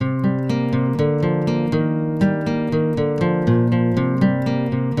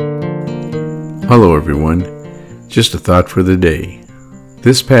Hello everyone, just a thought for the day.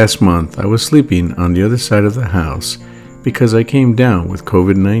 This past month I was sleeping on the other side of the house because I came down with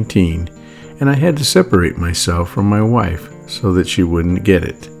COVID-19 and I had to separate myself from my wife so that she wouldn't get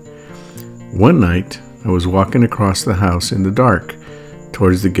it. One night I was walking across the house in the dark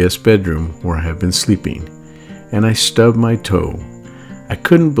towards the guest bedroom where I have been sleeping and I stubbed my toe. I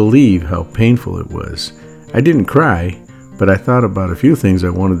couldn't believe how painful it was. I didn't cry, but I thought about a few things I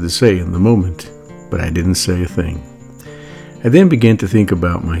wanted to say in the moment, but I didn't say a thing. I then began to think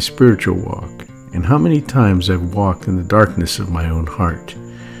about my spiritual walk and how many times I've walked in the darkness of my own heart,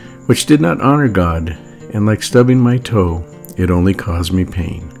 which did not honor God, and like stubbing my toe, it only caused me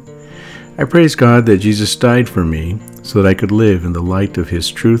pain. I praise God that Jesus died for me so that I could live in the light of His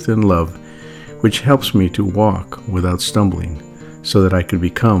truth and love, which helps me to walk without stumbling, so that I could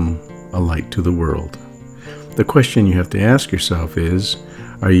become a light to the world. The question you have to ask yourself is,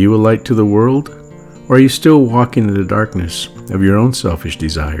 are you a light to the world, or are you still walking in the darkness of your own selfish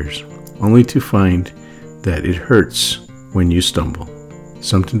desires, only to find that it hurts when you stumble?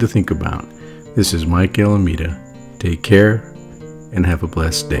 Something to think about. This is Mike Alameda. Take care and have a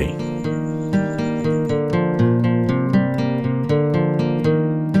blessed day.